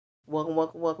Welcome,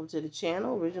 welcome, welcome to the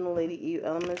channel. Original Lady Eve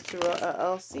Elements Tarot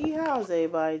LLC. How's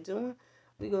everybody doing?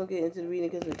 We're going to get into the reading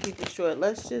because we keep it short.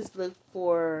 Let's just look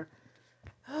for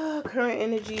current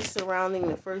energy surrounding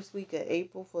the first week of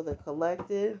April for the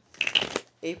collective.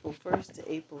 April 1st to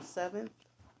April 7th.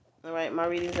 Alright, my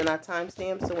readings are not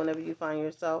timestamped, so whenever you find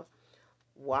yourself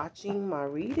watching my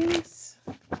readings,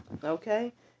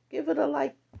 okay, give it a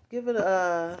like, give it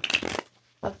a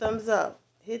thumbs up.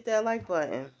 Hit that like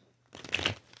button.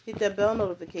 Hit that bell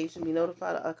notification. Be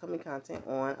notified of upcoming content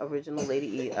on Original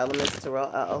Lady E Elements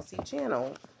Tarot LLC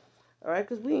channel. Alright,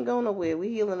 because we ain't going nowhere. We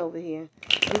healing over here.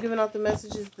 I'm giving out the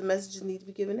messages. The messages need to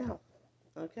be given out.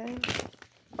 Okay?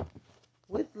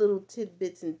 With little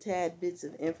tidbits and tad bits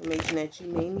of information that you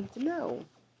may need to know.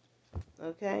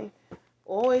 Okay?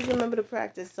 Always remember to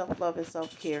practice self-love and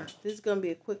self-care. This is going to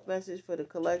be a quick message for the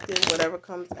collective. Whatever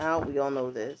comes out, we all know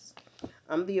this.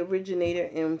 I'm the originator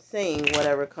in saying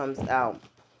whatever comes out.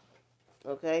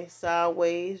 Okay,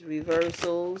 sideways,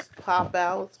 reversals, pop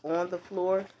outs, on the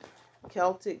floor,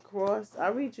 Celtic cross. I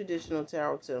read traditional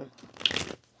tarot too.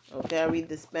 Okay, I read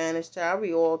the Spanish tarot. I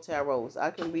read all tarots.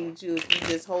 I can read you if you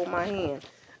just hold my hand.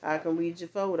 I can read your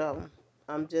photo.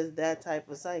 I'm just that type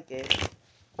of psychic.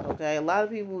 Okay, a lot of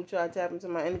people who try to tap into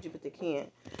my energy, but they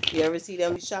can't. You ever see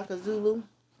them Shaka Zulu?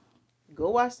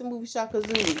 Go watch the movie Shaka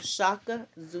Zulu. Shaka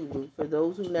Zulu. For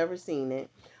those who never seen it,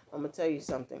 I'm going to tell you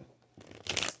something.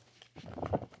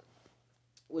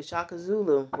 With Shaka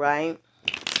Zulu, right?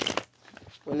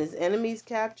 When his enemies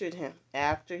captured him,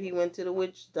 after he went to the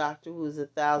witch doctor who was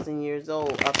 1,000 years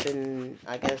old, up in,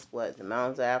 I guess, what, the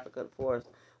mountains of Africa, the forest,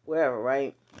 wherever,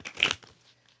 right?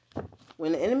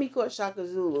 When the enemy caught Shaka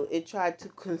Zulu, it tried to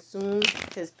consume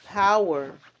his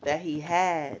power that he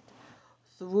had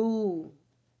through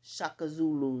Shaka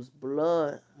Zulu's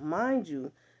blood. Mind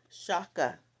you,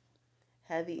 Shaka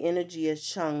had the energy of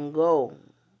Shango,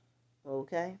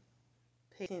 okay?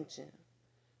 Pay attention.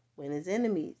 When his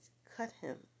enemies cut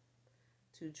him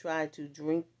to try to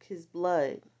drink his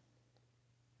blood,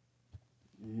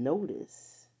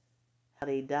 notice how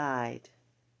they died.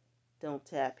 Don't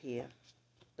tap here.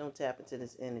 Don't tap into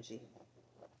this energy.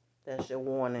 That's your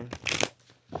warning.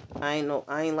 I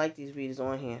ain't like these readers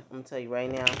on here. I'm gonna tell you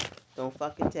right now. Don't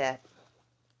fucking tap.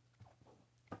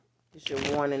 It's your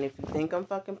warning. If you think I'm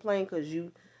fucking playing because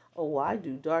you, oh, I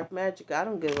do dark magic. I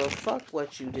don't give a fuck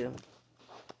what you do.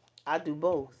 I do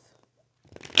both.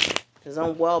 Because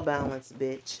I'm well balanced,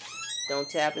 bitch. Don't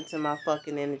tap into my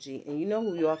fucking energy. And you know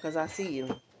who you are because I see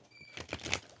you.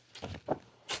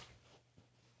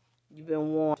 You've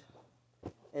been warned.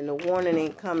 And the warning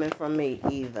ain't coming from me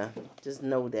either. Just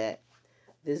know that.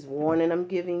 This warning I'm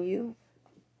giving you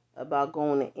about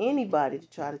going to anybody to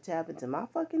try to tap into my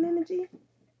fucking energy,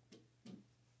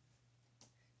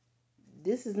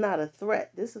 this is not a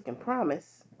threat. This is a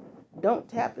promise. Don't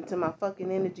tap into my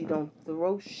fucking energy. Don't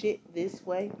throw shit this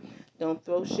way. Don't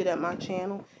throw shit at my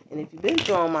channel. And if you've been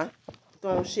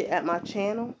throwing shit at my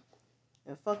channel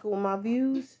and fucking with my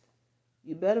views,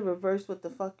 you better reverse what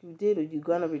the fuck you did, or you're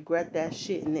gonna regret that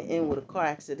shit in the end with a car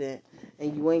accident,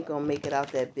 and you ain't gonna make it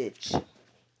out that bitch.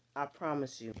 I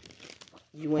promise you.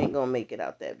 You ain't gonna make it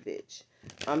out that bitch.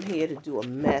 I'm here to do a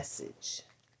message.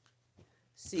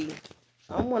 See,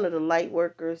 I'm one of the light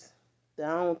workers that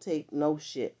I don't take no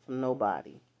shit from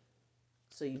nobody.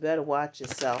 So you better watch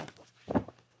yourself.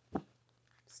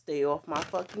 Stay off my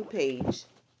fucking page.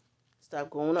 Stop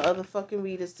going to other fucking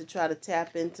readers to try to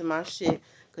tap into my shit.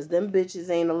 Because them bitches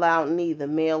ain't allowed neither,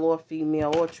 male or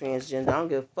female or transgender. I don't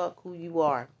give a fuck who you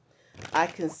are. I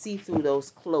can see through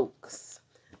those cloaks.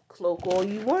 Cloak all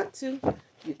you want to.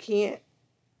 You can't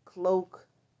cloak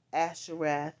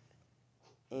Asherath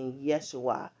and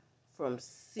Yeshua from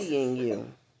seeing you.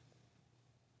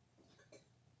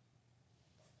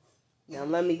 Now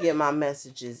let me get my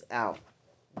messages out.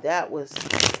 That was,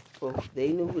 well,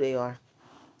 they knew who they are.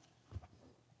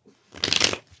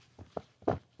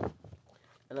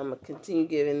 And I'm going to continue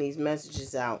giving these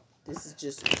messages out. This is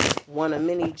just one of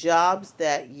many jobs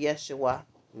that Yeshua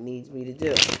needs me to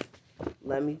do.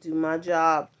 Let me do my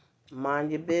job.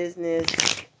 Mind your business.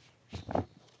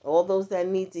 All those that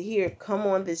need to hear, come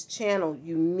on this channel.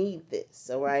 You need this,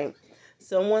 all right?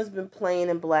 Someone's been playing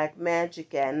in black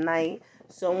magic at night.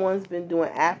 Someone's been doing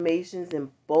affirmations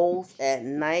and bowls at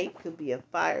night. Could be a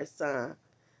fire sign,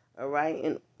 all right?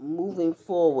 And moving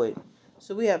forward.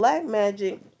 So we have black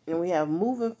magic and we have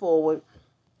moving forward.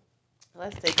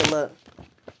 Let's take a look.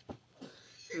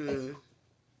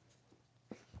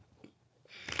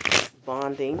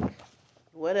 Bonding.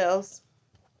 What else?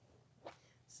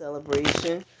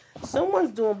 Celebration.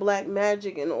 Someone's doing black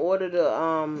magic in order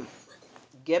to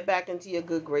get back into your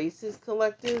good graces,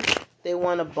 collective. They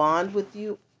want to bond with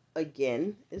you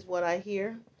again, is what I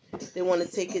hear. They want to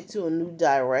take it to a new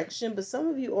direction, but some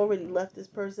of you already left this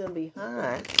person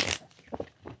behind.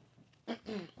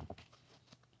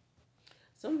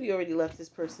 Some of you already left this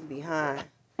person behind.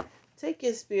 Take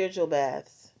your spiritual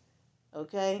baths,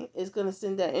 okay? It's going to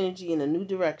send that energy in a new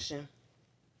direction.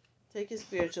 Take your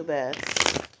spiritual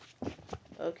baths,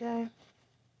 okay?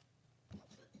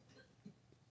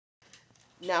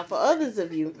 Now, for others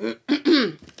of you,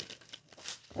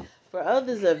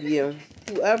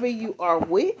 whoever you are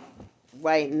with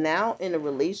right now in a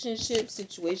relationship,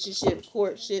 situationship,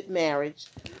 courtship, marriage,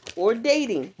 or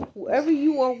dating, whoever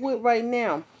you are with right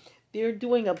now, they're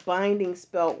doing a binding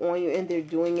spell on you, and they're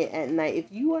doing it at night. If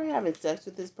you are having sex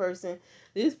with this person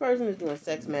is doing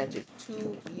sex magic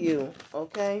to you,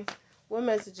 okay? What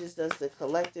messages does the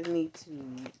collective need to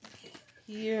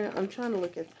hear? I'm trying to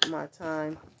look at my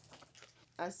time.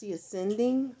 I see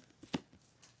ascending,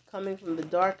 coming from the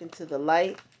dark into the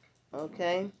light,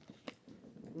 okay?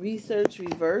 Research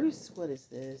reverse. What is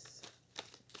this?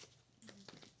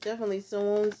 Definitely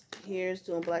someone's here is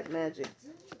doing black magic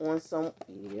on some.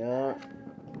 Yeah.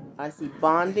 I see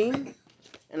bonding,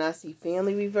 and I see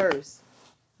family reverse.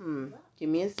 Give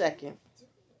me a second.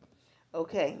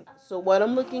 Okay. So what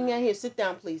I'm looking at here. Sit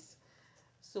down, please.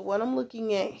 So what I'm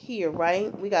looking at here,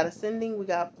 right? We got ascending. We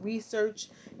got research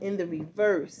in the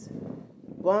reverse.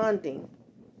 Bonding.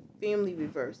 Family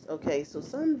reverse. Okay. So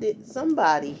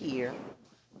somebody here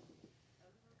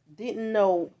didn't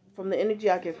know from the energy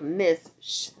I get from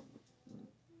this.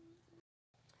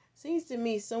 Seems to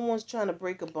me someone's trying to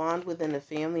break a bond within the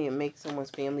family and make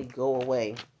someone's family go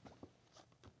away.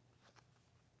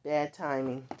 Bad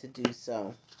timing to do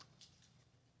so.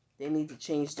 They need to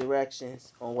change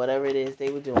directions on whatever it is they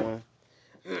were doing.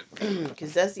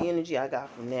 Because that's the energy I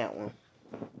got from that one.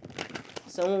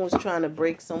 Someone was trying to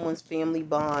break someone's family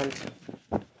bond.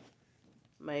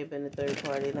 Might have been a third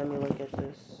party. Let me look at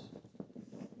this.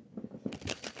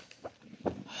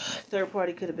 Third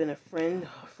party could have been a friend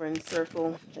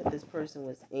circle that this person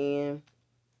was in.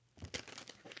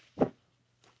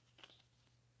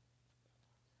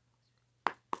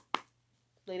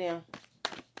 Lay down.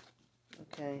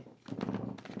 Okay.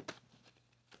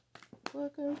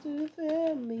 Welcome to the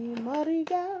family,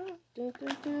 Mariga. Dun,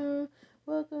 dun, dun.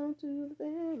 Welcome to the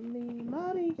family,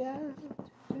 Mariga.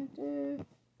 Dun, dun,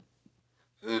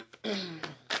 dun.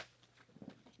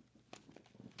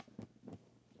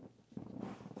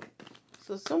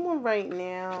 So someone right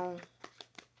now,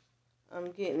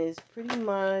 I'm getting is pretty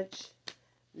much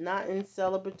not in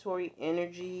celebratory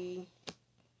energy.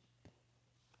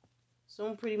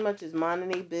 Someone pretty much is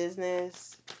minding their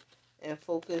business and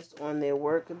focused on their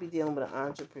work. Could be dealing with an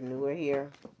entrepreneur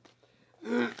here.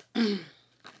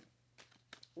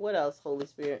 What else, Holy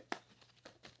Spirit?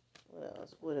 What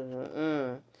else?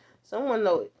 Whatever. Someone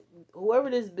know, whoever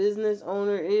this business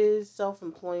owner is,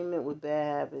 self-employment with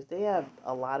bad habits. They have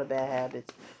a lot of bad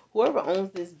habits. Whoever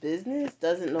owns this business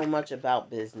doesn't know much about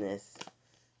business.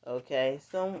 Okay,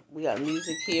 so we got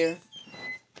music here.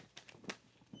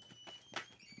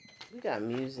 We got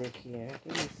music here.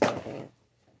 Give me a second.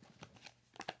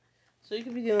 So you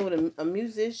could be dealing with a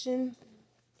musician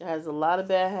that has a lot of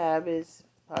bad habits.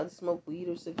 Probably smoke weed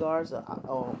or cigars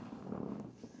or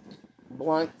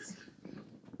blunts.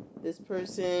 This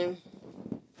person,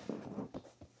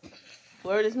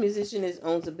 whoever this musician is,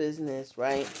 owns a business,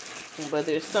 right? But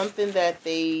there's something that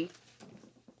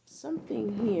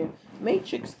something here.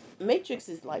 Matrix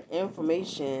is like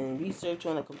information, research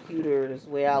on a computer. Is the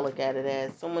way I look at it,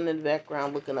 as someone in the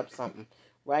background looking up something,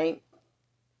 right?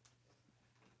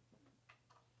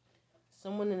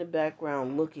 Someone in the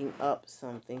background looking up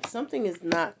something. Something is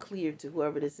not clear to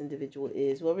whoever this individual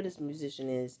is, whoever this musician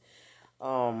is.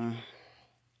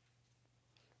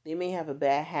 They may have a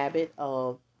bad habit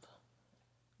of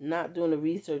not doing the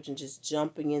research and just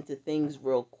jumping into things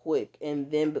real quick,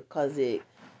 and then because it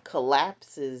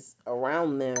collapses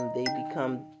around them, they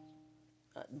become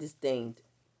disdained,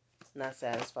 not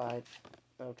satisfied,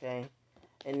 okay,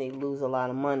 and they lose a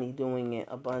lot of money doing it.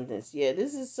 Abundance. Yeah,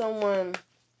 this is someone.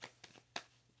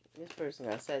 This person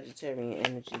got Sagittarian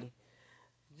energy.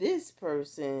 This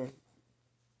person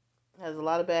has a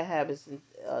lot of bad habits and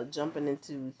jumping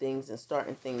into things and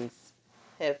starting things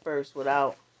head first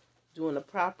without doing the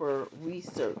proper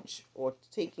research or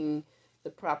taking the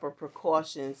proper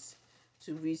precautions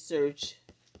to research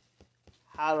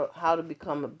how to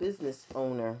become a business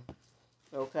owner.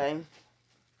 Okay,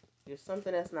 there's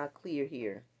something that's not clear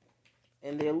here,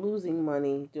 and they're losing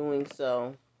money doing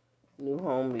so. New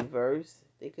home reverse.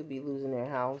 They could be losing their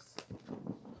house.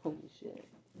 Holy shit.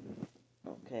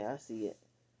 Okay, I see it.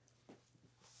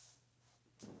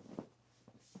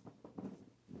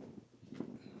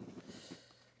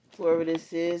 Whoever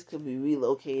this is could be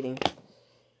relocating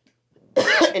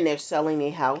and they're selling a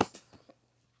house,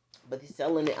 but they're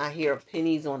selling it, I hear,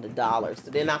 pennies on the dollar, so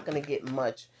they're not going to get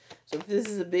much. So if this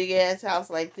is a big ass house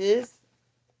like this,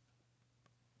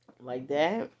 like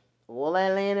that, all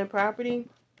that land and property,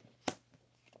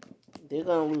 they're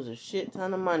going to lose a shit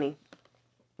ton of money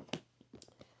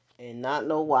and not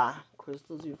know why.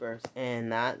 Crystals reverse and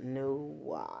not know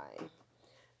why.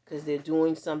 Because they're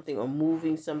doing something or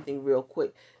moving something real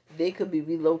quick. They could be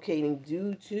relocating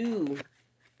due to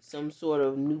some sort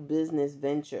of new business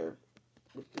venture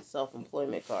with the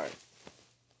self-employment card.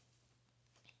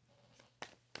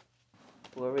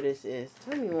 Whoever this is,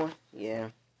 tell me more. Yeah.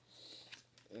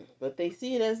 But they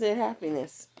see it as their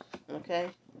happiness. Okay?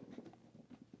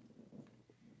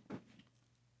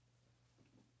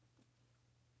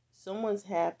 Someone's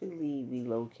happily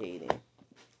relocating.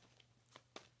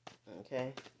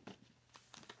 Okay?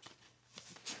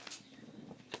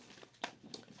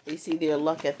 They see their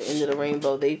luck at the end of the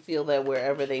rainbow. They feel that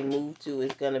wherever they move to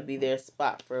is going to be their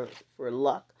spot for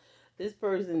luck. This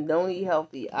person don't eat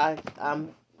healthy.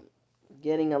 I'm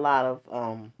getting a lot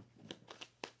of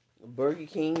Burger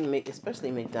King, especially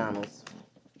McDonald's.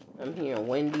 I'm hearing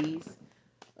Wendy's.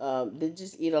 They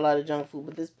just eat a lot of junk food.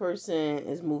 But this person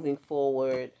is moving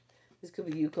forward. This could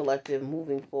be you, collective,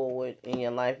 moving forward in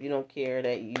your life. You don't care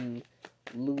that you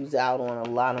lose out on a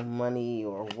lot of money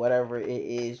or whatever it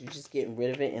is. You're just getting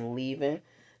rid of it and leaving.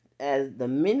 As the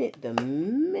minute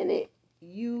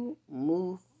you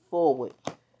move forward,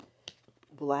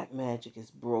 black magic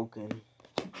is broken.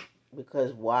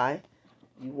 Because why?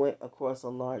 You went across a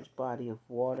large body of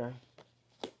water.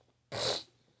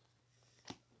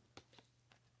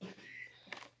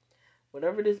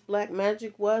 Whatever this black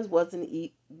magic wasn't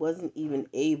even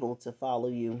able to follow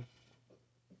you.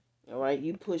 All right,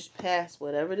 you pushed past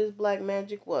whatever this black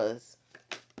magic was.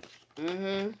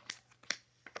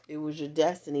 It was your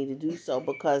destiny to do so,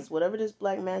 because whatever this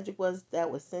black magic was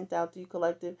that was sent out to you,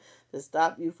 collective, to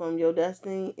stop you from your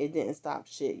destiny, it didn't stop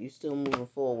shit. You still moving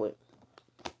forward.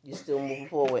 You still moving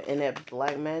forward, and that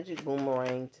black magic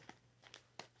boomeranged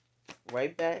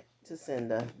right back to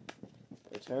sender.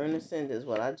 Return to sender is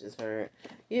what I just heard.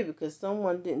 Yeah, because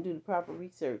someone didn't do the proper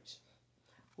research.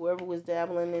 Whoever was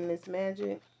dabbling in this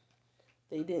magic,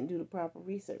 they didn't do the proper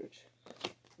research.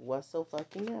 What's so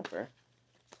fucking ever?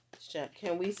 Check.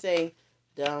 Can we say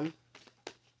dumb?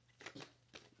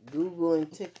 Google and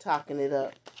TikToking it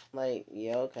up. Like,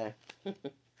 yeah, okay.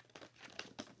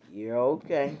 You're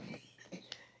okay.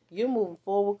 You're moving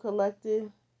forward, collective.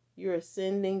 You're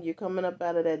ascending. You're coming up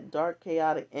out of that dark,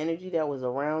 chaotic energy that was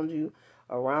around you,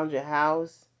 around your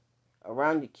house,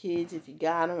 around your kids if you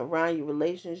got them, around your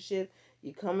relationship.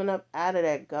 You're coming up out of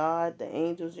that, God, the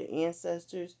angels, your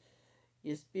ancestors,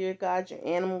 your spirit guides, your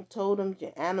animal totems,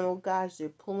 your animal guides. They're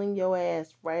pulling your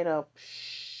ass right up.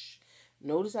 Shh.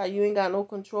 Notice how you ain't got no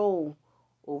control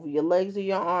over your legs or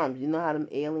your arms. You know how them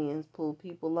aliens pull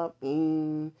people up?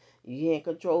 You can't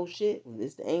control shit.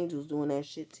 It's the angels doing that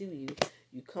shit to you.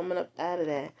 You coming up out of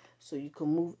that so you can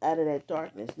move out of that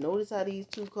darkness. Notice how these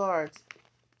two cards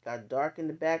got dark in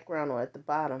the background or at the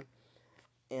bottom,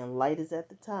 and light is at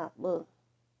the top. Look,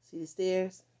 see the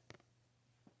stairs?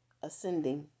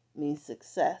 Ascending means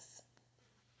success.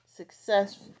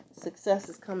 Success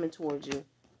is coming towards you.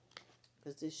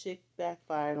 Because this shit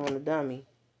backfired on the dummy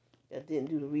that didn't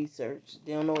do the research.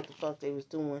 They don't know what the fuck they was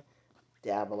doing.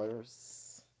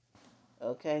 Dabblers.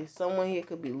 Okay? Someone here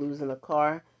could be losing a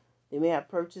car. They may have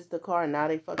purchased the car and now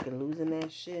they fucking losing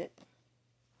that shit.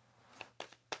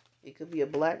 It could be a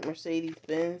black Mercedes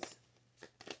Benz.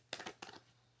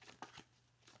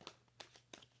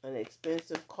 An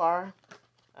expensive car.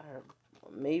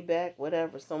 Maybach,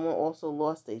 whatever. Someone also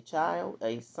lost a child,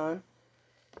 a son.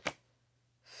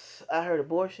 I heard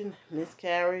abortion,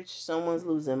 miscarriage. Someone's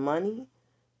losing money.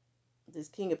 This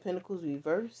King of Pentacles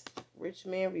reverse. Rich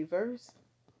man reverse.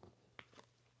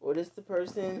 Or this the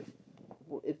person,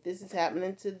 if this is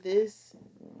happening to this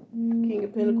King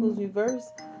of Pentacles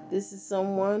reverse, this is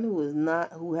someone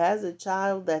who has a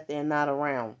child that they're not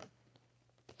around.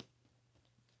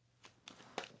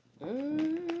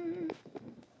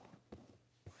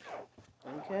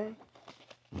 Okay.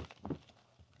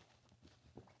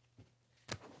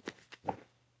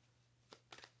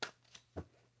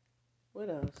 What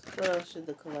else? What else should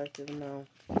the collective know?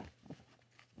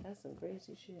 That's some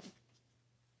crazy shit.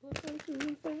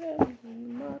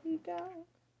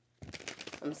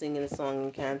 I'm singing a song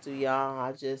in Cantu, y'all.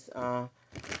 I just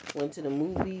went to the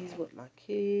movies with my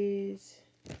kids.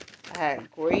 I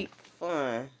had great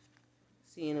fun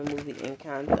seeing a movie in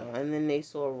Canto. And then they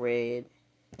saw Red.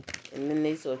 And then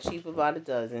they saw Cheaper by the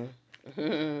Dozen.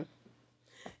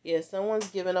 Yeah, someone's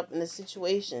giving up in the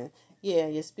situation. Yeah,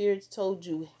 your spirits told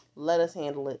you, let us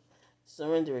handle it.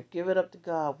 Surrender it. Give it up to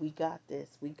God. We got this.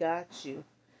 We got you.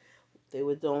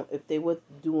 If they were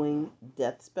doing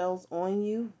death spells on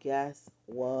you, guess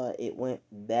what? It went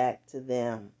back to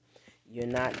them. You're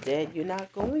not dead. You're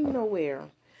not going nowhere.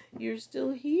 You're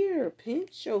still here.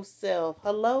 Pinch yourself.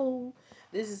 Hello.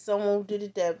 This is someone who did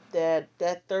it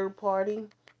that third party.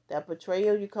 That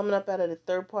betrayal. You're coming up out of the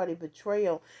third party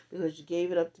betrayal because you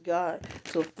gave it up to God.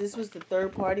 So if this was the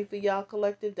third party for y'all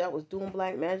collective that was doing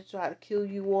black magic, try to kill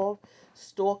you off,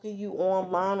 stalking you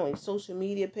online on your social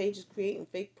media pages, creating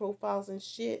fake profiles and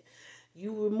shit,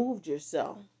 you removed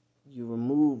yourself. You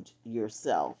removed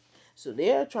yourself. So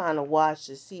they're trying to watch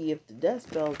to see if the death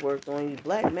spells worked on you,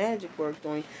 black magic worked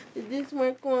on you. Did this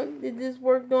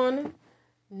work on it?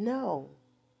 No.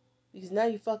 Because now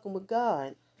you're fucking with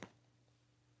God.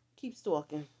 Keep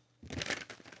stalking.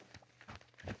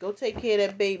 Go take care of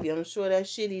that baby. I'm sure that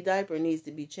shitty diaper needs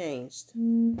to be changed.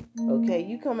 Okay,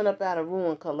 you coming up out of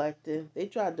ruin collective. They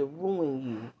tried to ruin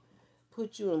you.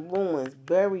 Put you in ruins.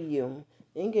 Bury you.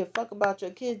 They didn't give a fuck about your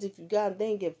kids if you got them. They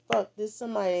didn't give a fuck. This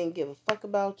somebody didn't give a fuck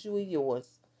about you or yours.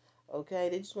 Okay,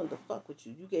 they just wanted to fuck with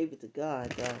you. You gave it to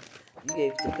God, though. You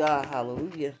gave it to God.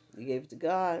 Hallelujah. You gave it to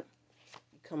God.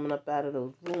 You're coming up out of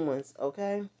those ruins,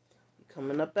 okay? You're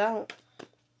coming up out.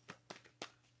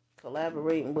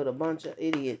 Collaborating with a bunch of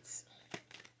idiots.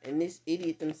 And this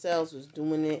idiot themselves was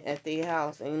doing it at their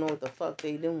house. Ain't know what the fuck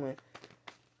they doing.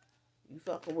 You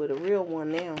fucking with a real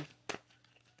one now.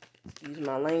 Excuse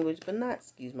my language, but not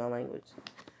excuse my language.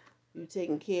 You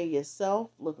taking care of yourself,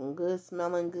 looking good,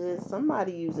 smelling good.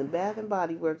 Somebody using Bath and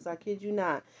Body Works, I kid you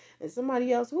not. And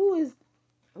somebody else, who is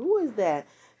that?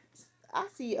 I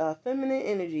see a feminine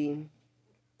energy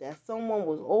that someone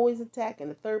was always attacking.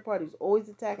 The third party was always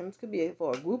attacking. This could be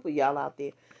for a group of y'all out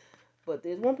there. But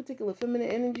there's one particular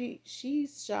feminine energy. She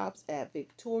shops at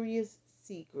Victoria's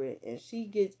Secret, and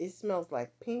it smells like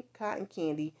pink cotton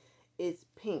candy. It's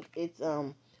pink. It's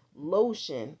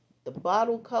lotion. The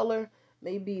bottle color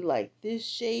may be like this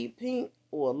shade pink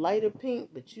or lighter pink,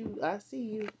 but I see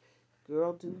you,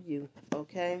 girl. Do you?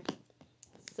 Okay.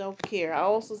 Self-care. I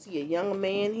also see a young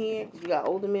man here. You got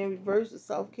older man reverse with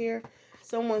self-care.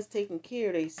 Someone's taking care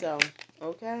of themselves.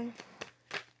 Okay.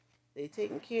 They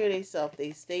taking care of themselves.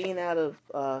 They staying out of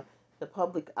the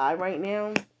public eye right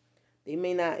now. They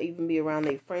may not even be around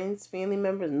their friends, family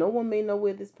members. No one may know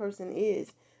where this person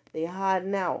is. They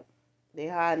hiding out. They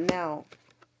hiding out,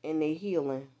 and they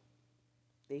healing.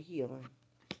 They healing.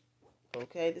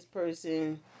 Okay, this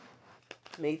person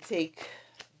may take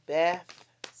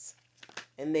baths,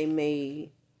 and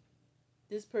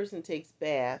this person takes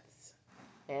baths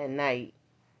at night,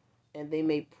 and they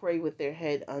may pray with their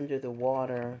head under the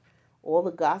water. All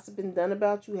the gossiping done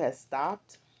about you has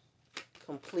stopped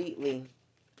completely.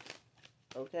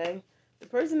 Okay? The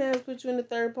person that has put you in the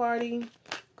third party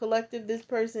collective, this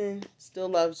person still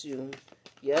loves you.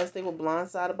 Yes, they were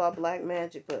blindsided by black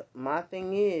magic, but my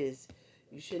thing is,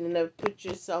 you should have never put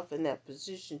yourself in that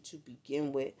position to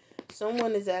begin with.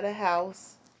 Someone is at a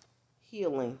house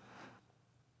healing.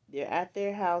 They're at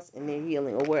their house and they're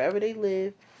healing. Or wherever they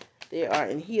live, they are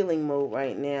in healing mode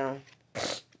right now.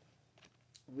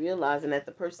 Realizing that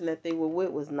the person that they were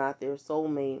with was not their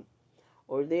soulmate.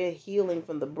 Or they're healing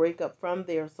from the breakup from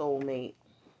their soulmate.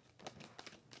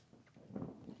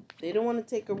 They don't want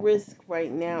to take a risk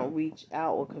right now and reach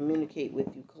out or communicate with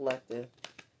you, collective.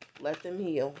 Let them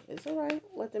heal. It's alright.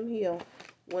 Let them heal.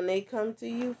 When they come to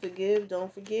you, forgive,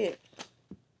 don't forget.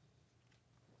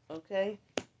 Okay?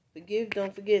 Forgive,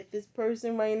 don't forget. This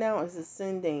person right now is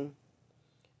ascending.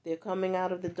 They're coming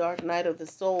out of the dark night of the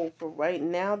soul. For right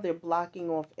now, they're blocking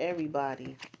off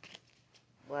everybody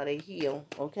while they heal.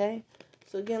 Okay?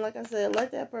 So again, like I said,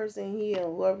 let that person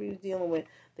heal. Whoever you're dealing with.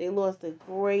 They lost a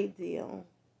great deal.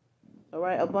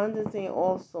 Alright? Abundance ain't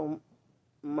also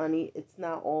money. It's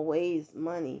not always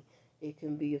money. It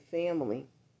can be a family.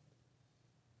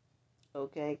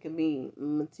 Okay? It can be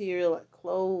material like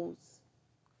clothes.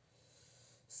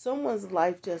 Someone's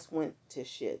life just went to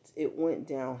shit. It went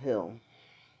downhill.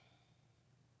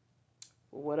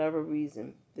 For whatever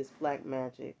reason, this black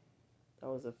magic that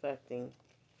was affecting.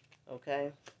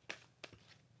 Okay?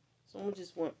 Someone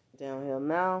just went downhill.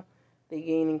 Now they're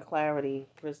gaining clarity.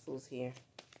 Crystals here.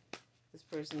 This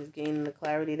person is gaining the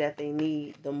clarity that they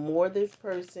need. The more this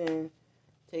person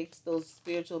takes those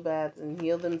spiritual baths and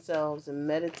heal themselves and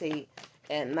meditate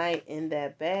at night in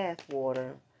that bath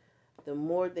water, the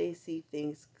more they see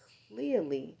things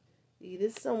clearly. See,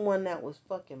 this is someone that was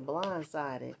fucking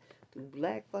blindsided through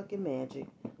black fucking magic.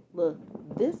 Look,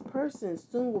 this person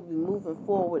soon will be moving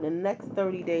forward in the next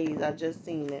 30 days. I just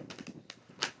seen it.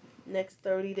 next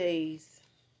 30 days.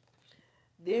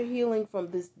 They're healing from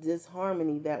this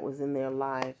disharmony that was in their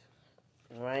life.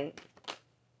 All right.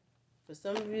 For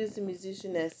some of you, it's a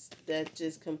musician that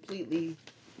just completely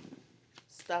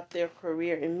stopped their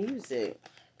career in music.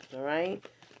 All right.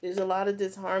 There's a lot of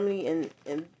disharmony in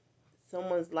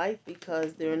someone's life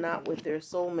because they're not with their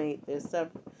soulmate.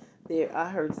 I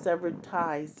heard severed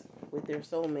ties with their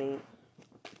soulmate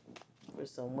for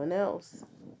someone else.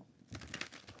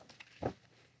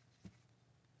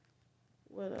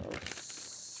 What else?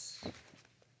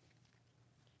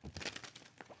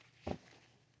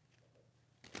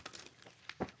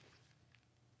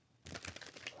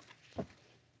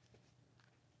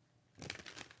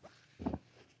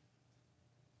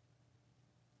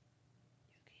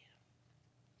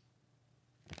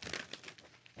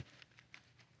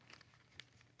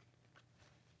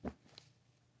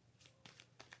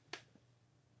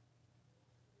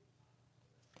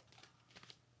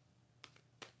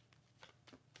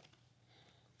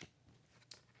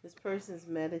 This person's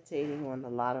meditating on a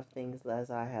lot of things,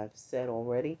 as I have said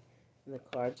already, and the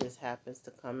card just happens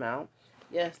to come out.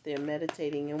 Yes, they're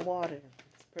meditating in water.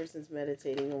 This person's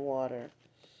meditating in water.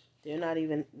 They're not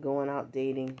even going out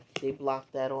dating. They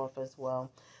block that off as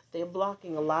well. They're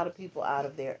blocking a lot of people out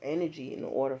of their energy in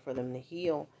order for them to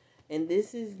heal. And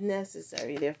this is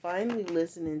necessary. They're finally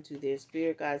listening to their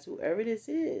spirit guides, whoever this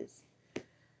is.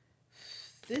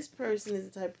 This person is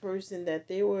the type of person that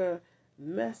they were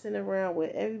messing around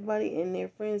with everybody in their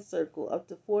friend circle, up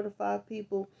to 4 to 5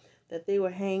 people that they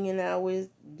were hanging out with,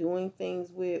 doing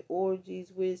things with,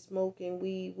 orgies with, smoking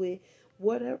weed with,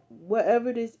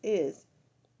 whatever this is.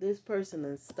 This person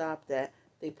done stopped that.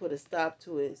 They put a stop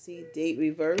to it. See, date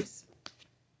reverse.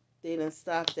 They done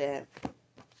stopped that.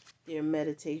 Their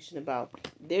meditation about.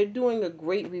 They're doing a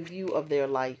great review of their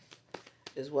life,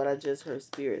 is what I just heard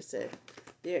Spirit say.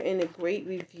 They're in a great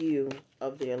review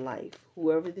of their life.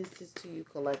 Whoever this is to you,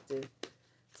 collective,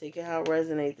 take it how it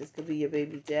resonates. This could be your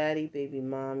baby daddy, baby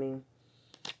mommy,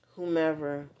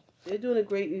 whomever. They're doing a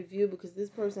great review because this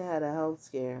person had a health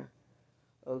scare.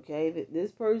 Okay,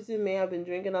 this person may have been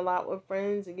drinking a lot with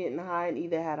friends and getting high and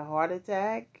either had a heart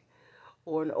attack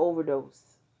or an overdose.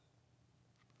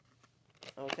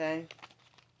 Okay,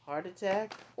 heart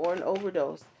attack or an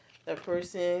overdose. That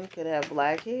person could have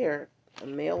black hair, a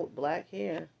male with black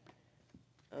hair.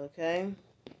 Okay,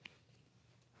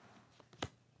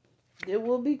 there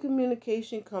will be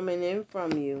communication coming in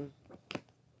from you,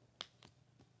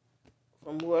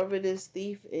 from whoever this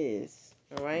thief is.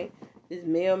 All right, this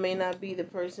may or may not be the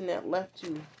person that left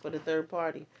you for the third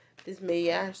party. This may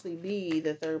actually be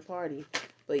the third party,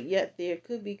 but yet there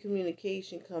could be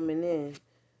communication coming in.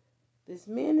 This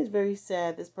man is very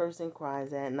sad. This person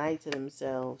cries at night to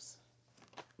themselves.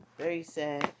 Very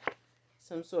sad.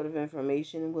 Some sort of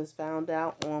information was found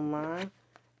out online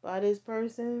by this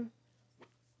person.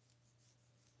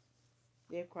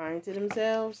 They're crying to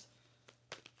themselves.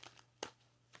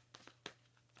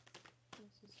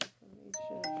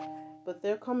 But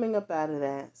they're coming up out of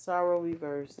that. Sorrow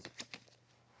reversed.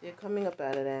 They're coming up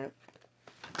out of that.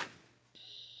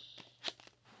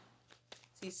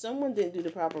 See, someone didn't do the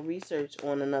proper research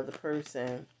on another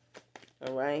person.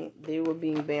 Alright? They were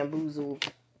being bamboozled.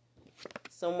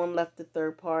 Someone left the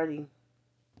third party.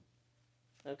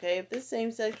 Okay? If this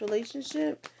same-sex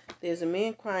relationship, there's a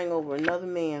man crying over another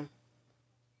man.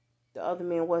 The other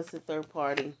man was the third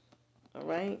party.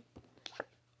 Alright?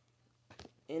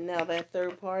 And now that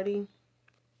third party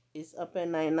is up at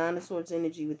night. 9 of Swords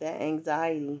energy with that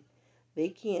anxiety. They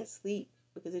can't sleep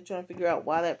because they're trying to figure out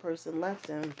why that person left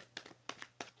them.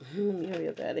 Let me hurry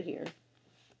up out of here.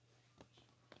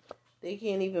 They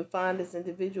can't even find this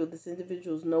individual. This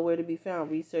individual is nowhere to be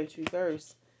found. Research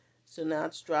reverse. So now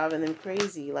it's driving them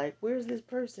crazy. Like, where's this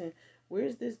person?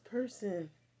 Where's this person?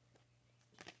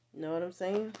 You know what I'm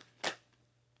saying?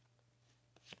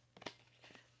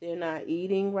 They're not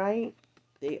eating right.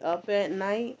 They up at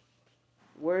night,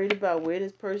 worried about where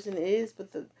this person is.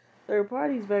 But the third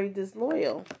party is very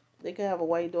disloyal. They could have a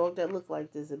white dog that look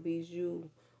like this, a Bijou,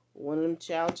 one of them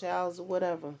Chow Chows or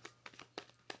whatever.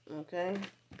 Okay?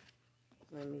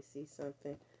 Let me see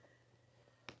something.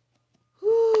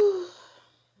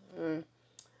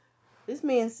 This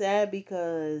man's sad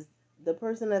because the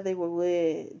person that they were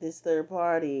with, this third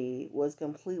party, was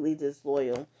completely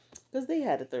disloyal because they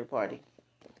had a third party.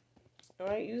 All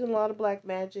right, using a lot of black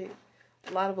magic,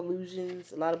 a lot of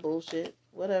illusions, a lot of bullshit,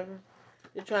 whatever.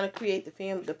 They're trying to create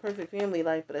the perfect family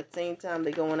life, but at the same time,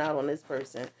 they're going out on this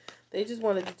person. They just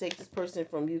wanted to take this person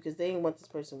from you because they didn't want this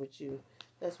person with you.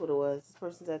 That's what it was. This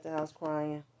person's at the house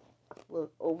crying.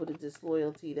 Look, over the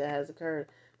disloyalty that has occurred.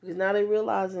 Because now they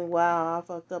realizing, wow, I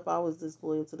fucked up. I was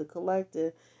disloyal to the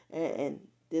collective, and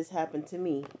this happened to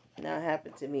me. Now it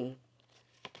happened to me.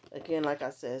 Again, like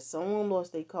I said, someone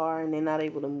lost their car and they're not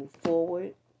able to move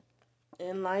forward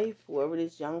in life. Whoever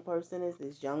this young person is,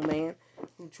 this young man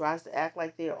who tries to act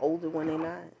like they're older when they're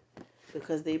not.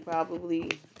 Because they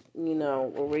probably,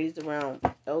 were raised around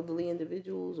elderly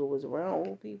individuals or was around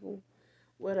old people.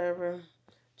 Whatever.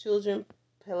 Children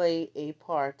play a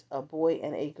part. A boy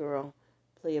and a girl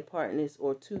play a part in this,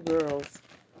 or two girls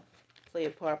play a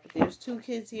part. But there's two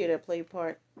kids here that play a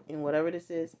part in whatever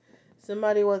this is.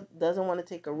 Somebody doesn't want to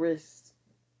take a risk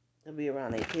to be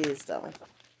around their kids, though.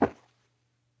 They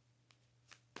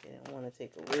don't want to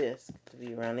take a risk to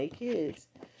be around their kids.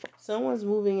 Someone's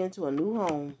moving into a new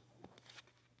home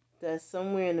that's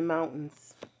somewhere in the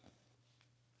mountains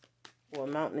or a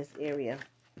mountainous area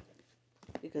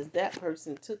because that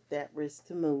person took that risk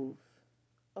to move.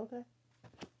 Okay.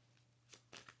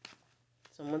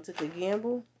 Someone took a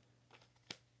gamble.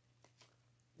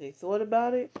 They thought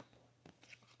about it.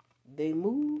 They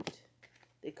moved.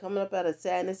 They're coming up out of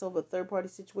sadness over a third-party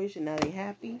situation. Now they're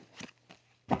happy.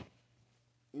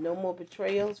 No more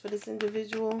betrayals for this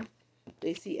individual.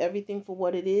 They see everything for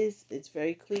what it is. It's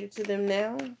very clear to them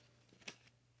now.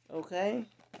 Okay?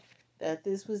 That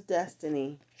this was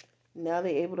destiny. Now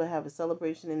they're able to have a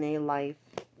celebration in their life.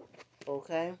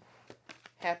 Okay?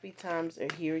 Happy times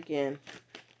are here again.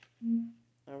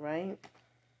 Alright?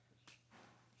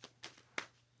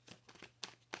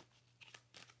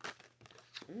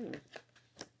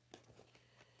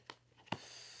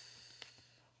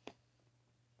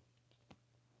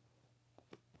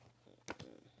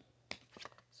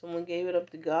 Someone gave it up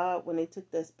to God when they took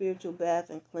that spiritual bath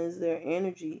and cleansed their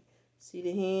energy. See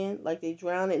the hand? Like they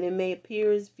drowned. And it may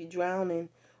appear as if you're drowning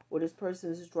or this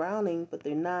person is drowning, but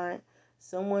they're not.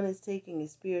 Someone is taking a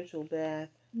spiritual bath.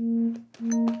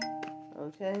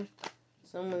 Okay?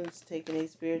 Someone's taking a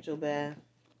spiritual bath.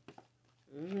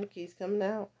 Keeps coming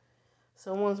out.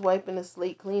 Someone's wiping the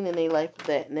slate clean in their life of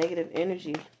that negative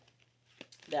energy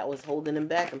that was holding them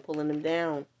back and pulling them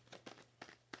down.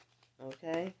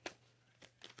 Okay?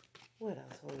 What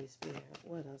else, Holy Spirit?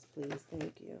 What else, please?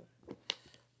 Thank you.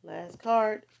 Last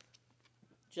card.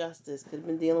 Justice. Could have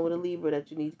been dealing with a Libra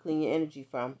that you need to clean your energy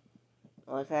from.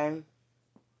 Okay?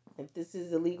 If this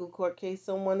is a legal court case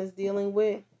someone is dealing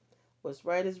with, what's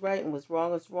right is right and what's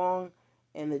wrong is wrong.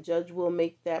 And the judge will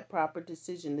make that proper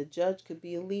decision. The judge could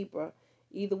be a Libra.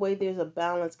 Either way, there's a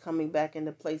balance coming back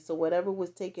into place. So whatever was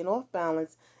taken off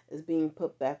balance is being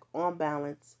put back on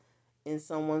balance in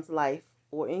someone's life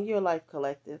or in your life,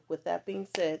 collective. With that being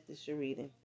said, this is your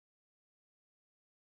reading.